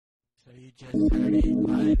You just heard it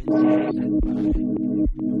live and seasoned by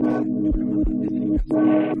Nunca Duerma, visiting us from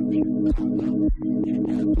Chicago.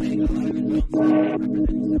 And playing a lot of his own stuff,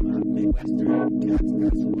 representing some Midwestern cats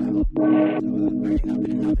as well. So very happy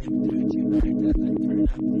to have him do 2 nights as I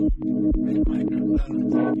turn up the red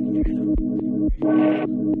microphones. You can hear them.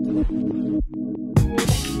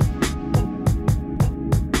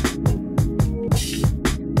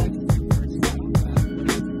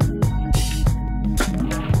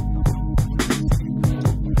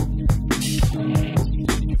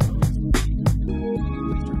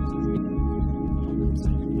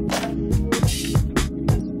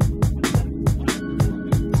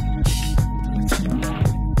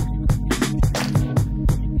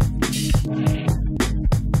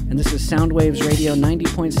 Soundwaves Radio,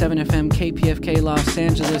 90.7 FM, KPFK, Los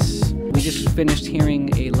Angeles. We just finished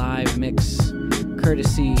hearing a live mix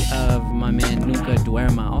courtesy of my man Nunca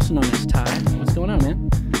Duerma, also known as Ty. What's going on, man?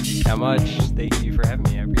 Not much. Thank you for having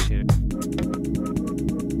me. I appreciate it.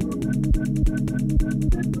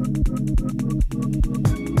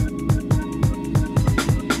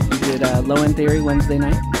 You did Low End Theory Wednesday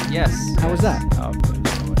night? Yes. How was that? Oh, it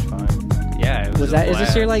was so much fun. Yeah, it was that? Is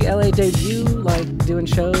this your like LA debut, like doing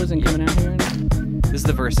shows and coming out here? This is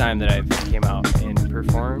the first time that I've came out and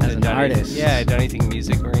performed. As an artist. I've done anything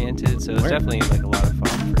music oriented, so it's definitely like a lot of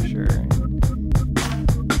fun for sure.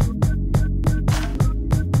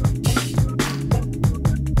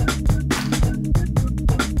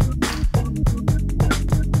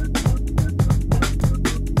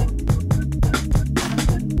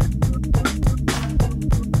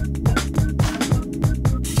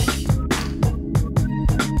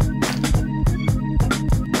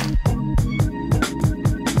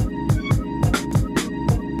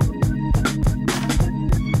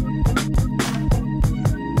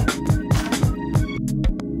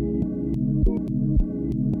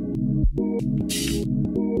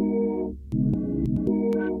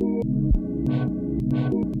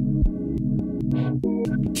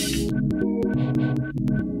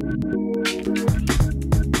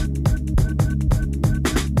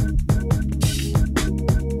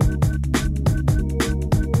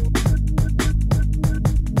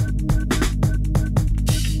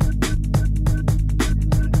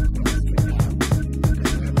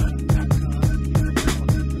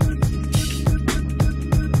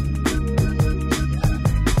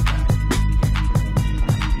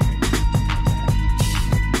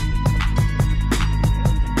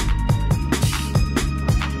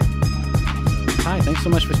 Thanks so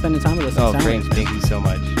much for spending time with us. Oh, great. Thank you so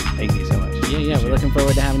much. Thank you so much. Yeah, we're looking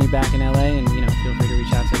forward to having you back in LA, and feel free to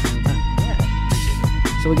reach out to us anytime.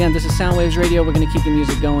 Yeah. So again, this is Soundwaves Radio. We're going to keep the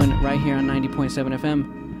music going right here on 90.7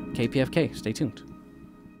 FM, KPFK. Stay tuned.